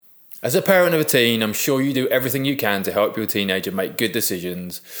As a parent of a teen, I'm sure you do everything you can to help your teenager make good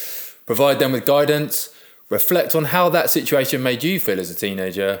decisions, provide them with guidance, reflect on how that situation made you feel as a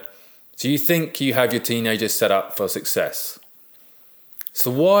teenager. Do you think you have your teenager set up for success?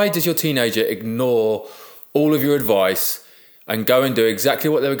 So why does your teenager ignore all of your advice and go and do exactly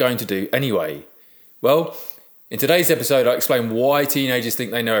what they were going to do anyway? Well, in today's episode, I explain why teenagers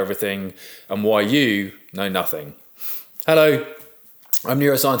think they know everything and why you know nothing. Hello, I'm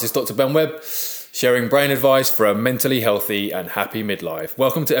neuroscientist Dr. Ben Webb, sharing brain advice for a mentally healthy and happy midlife.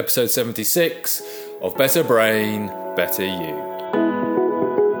 Welcome to episode 76 of Better Brain, Better You.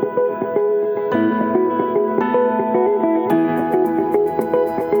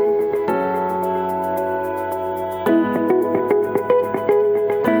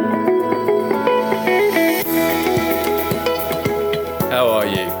 How are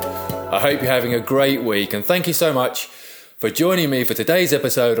you? I hope you're having a great week, and thank you so much for joining me for today's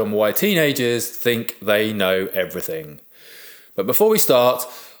episode on why teenagers think they know everything. But before we start,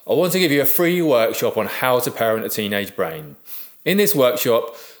 I want to give you a free workshop on how to parent a teenage brain. In this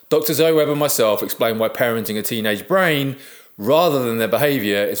workshop, Dr. Zoe Webb and myself explain why parenting a teenage brain, rather than their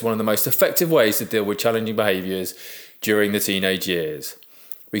behaviour, is one of the most effective ways to deal with challenging behaviours during the teenage years.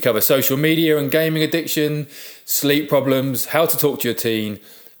 We cover social media and gaming addiction, sleep problems, how to talk to your teen,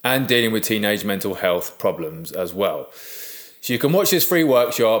 and dealing with teenage mental health problems as well. So you can watch this free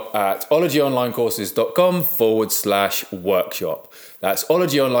workshop at ologyonlinecourses.com/workshop. That's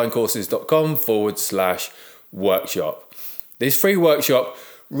ologyonlinecourses.com/workshop. This free workshop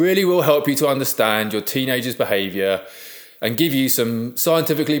really will help you to understand your teenager's behaviour and give you some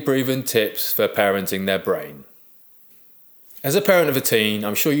scientifically proven tips for parenting their brain. As a parent of a teen,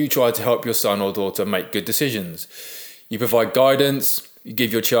 I'm sure you try to help your son or daughter make good decisions. You provide guidance, you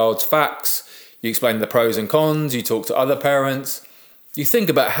give your child facts, you explain the pros and cons, you talk to other parents, you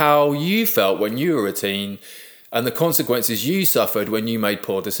think about how you felt when you were a teen and the consequences you suffered when you made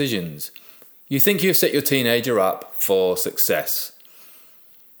poor decisions. You think you've set your teenager up for success.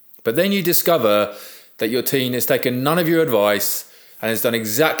 But then you discover that your teen has taken none of your advice and has done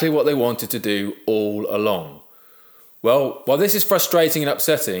exactly what they wanted to do all along. Well, while this is frustrating and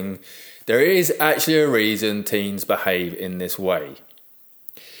upsetting, there is actually a reason teens behave in this way.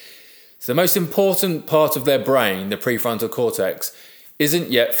 So the most important part of their brain, the prefrontal cortex, isn't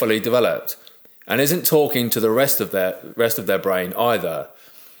yet fully developed and isn't talking to the rest of their brain either.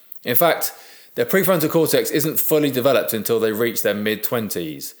 In fact, their prefrontal cortex isn't fully developed until they reach their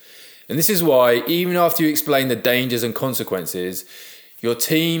mid-20s. And this is why, even after you explain the dangers and consequences, your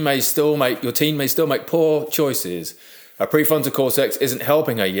teen may still make poor choices. Her prefrontal cortex isn't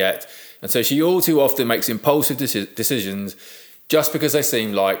helping her yet, and so she all too often makes impulsive decisions just because they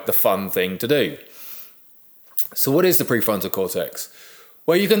seem like the fun thing to do. So what is the prefrontal cortex?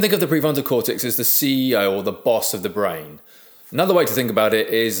 Well, you can think of the prefrontal cortex as the CEO or the boss of the brain. Another way to think about it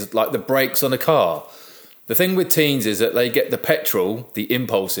is like the brakes on a car. The thing with teens is that they get the petrol, the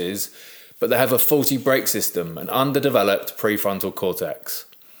impulses, but they have a faulty brake system, an underdeveloped prefrontal cortex.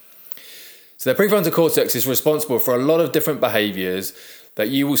 So their prefrontal cortex is responsible for a lot of different behaviours that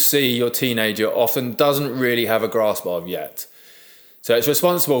you will see your teenager often doesn't really have a grasp of yet. So it's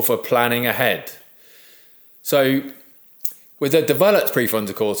responsible for planning ahead. So with a developed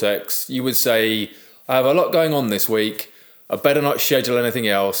prefrontal cortex, you would say, I have a lot going on this week, I better not schedule anything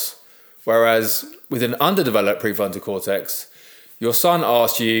else. Whereas with an underdeveloped prefrontal cortex, your son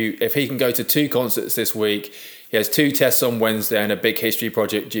asks you if he can go to 2 concerts this week. He has 2 tests on Wednesday and a big history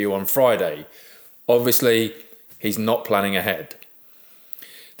project due on Friday. Obviously, he's not planning ahead.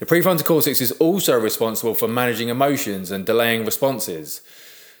 The prefrontal cortex is also responsible for managing emotions and delaying responses.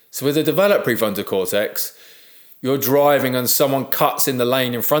 So with a developed prefrontal cortex, you're driving and someone cuts in the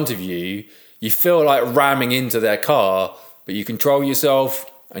lane in front of you, you feel like ramming into their car, but you control yourself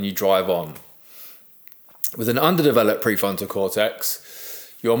and you drive on. With an underdeveloped prefrontal cortex,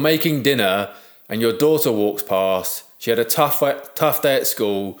 you're making dinner and your daughter walks past, she had a tough day at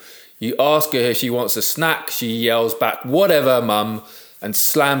school, you ask her if she wants a snack, she yells back, "Whatever, mum," and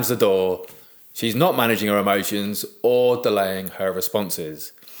slams the door. She's not managing her emotions or delaying her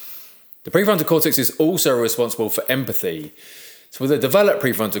responses. The prefrontal cortex is also responsible for empathy. So with a developed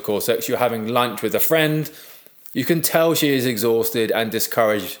prefrontal cortex, you're having lunch with a friend. You can tell she is exhausted and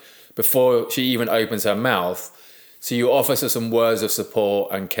discouraged before she even opens her mouth. So you offer her some words of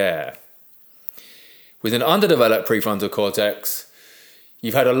support and care. With an underdeveloped prefrontal cortex,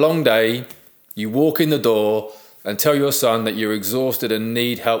 you've had a long day, you walk in the door and tell your son that you're exhausted and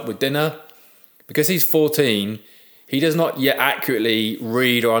need help with dinner. Because he's 14, he does not yet accurately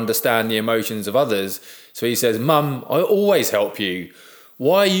read or understand the emotions of others. So he says, "Mum, I always help you.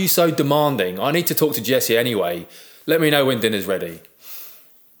 Why are you so demanding? I need to talk to Jessie anyway. Let me know when dinner's ready.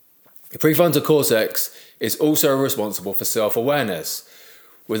 The prefrontal cortex is also responsible for self-awareness.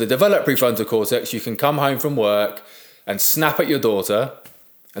 With a developed prefrontal cortex, you can come home from work and snap at your daughter,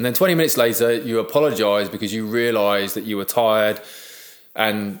 and then 20 minutes later, you apologise because you realised that you were tired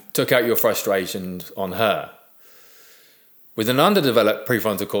and took out your frustrations on her. With an underdeveloped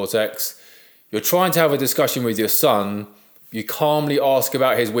prefrontal cortex, you're trying to have a discussion with your son, you calmly ask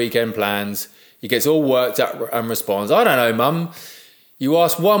about his weekend plans, he gets all worked up and responds, I don't know, Mum. You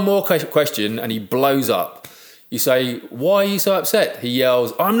ask one more question and he blows up. You say, why are you so upset? He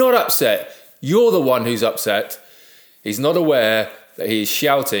yells, I'm not upset. You're the one who's upset. He's not aware that he is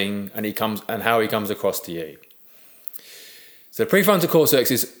shouting and how he comes across to you. So the prefrontal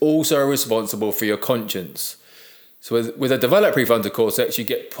cortex is also responsible for your conscience. So with a developed prefrontal cortex, you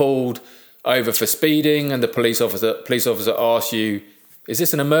get pulled over for speeding and the police officer asks you, is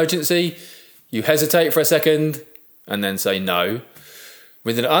this an emergency? You hesitate for a second and then say no.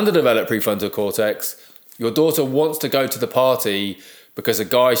 With an underdeveloped prefrontal cortex, your daughter wants to go to the party because a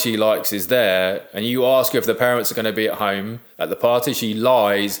guy she likes is there, and you ask her if the parents are going to be at home at the party. She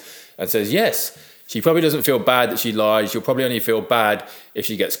lies and says yes. She probably doesn't feel bad that she lies. She'll probably only feel bad if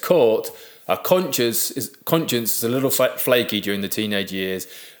she gets caught. Her conscience is a little flaky during the teenage years,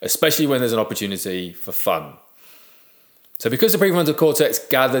 especially when there's an opportunity for fun. So because the prefrontal cortex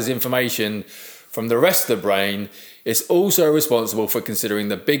gathers information from the rest of the brain, it's also responsible for considering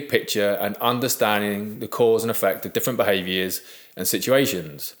the big picture and understanding the cause and effect of different behaviours and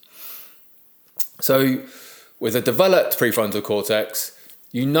situations. So with a developed prefrontal cortex,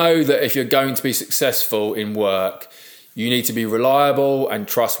 you know that if you're going to be successful in work, you need to be reliable and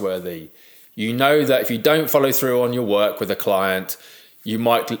trustworthy. You know that if you don't follow through on your work with a client, you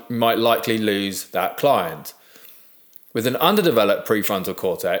might likely lose that client. With an underdeveloped prefrontal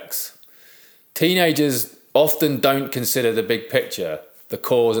cortex, teenagers often don't consider the big picture, the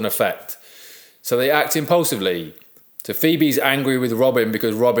cause and effect. So they act impulsively. So Phoebe's angry with Robin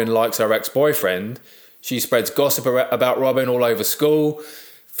because Robin likes her ex-boyfriend. She spreads gossip about Robin all over school.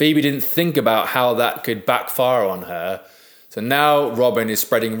 Phoebe didn't think about how that could backfire on her. So now Robin is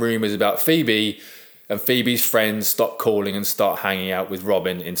spreading rumours about Phoebe, and Phoebe's friends stop calling and start hanging out with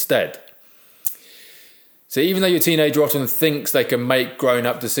Robin instead. So even though your teenager often thinks they can make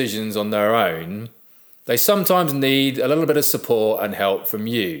grown-up decisions on their own, they sometimes need a little bit of support and help from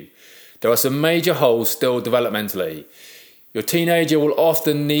you. There are some major holes still developmentally. Your teenager will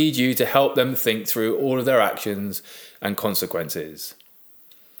often need you to help them think through all of their actions and consequences.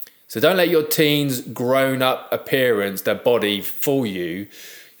 So don't let your teen's grown-up appearance, their body, fool you.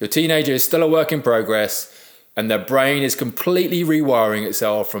 Your teenager is still a work in progress, and their brain is completely rewiring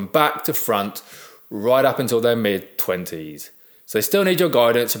itself from back to front right up until their mid-20s. So they still need your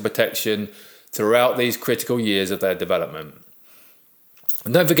guidance and protection throughout these critical years of their development.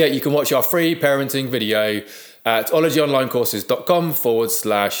 And don't forget, you can watch our free parenting video at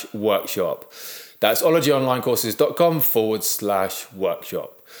ologyonlinecourses.com/workshop. That's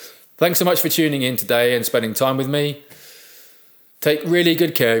ologyonlinecourses.com/workshop. Thanks so much for tuning in today and spending time with me. Take really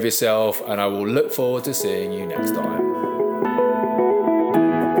good care of yourself, and I will look forward to seeing you next time.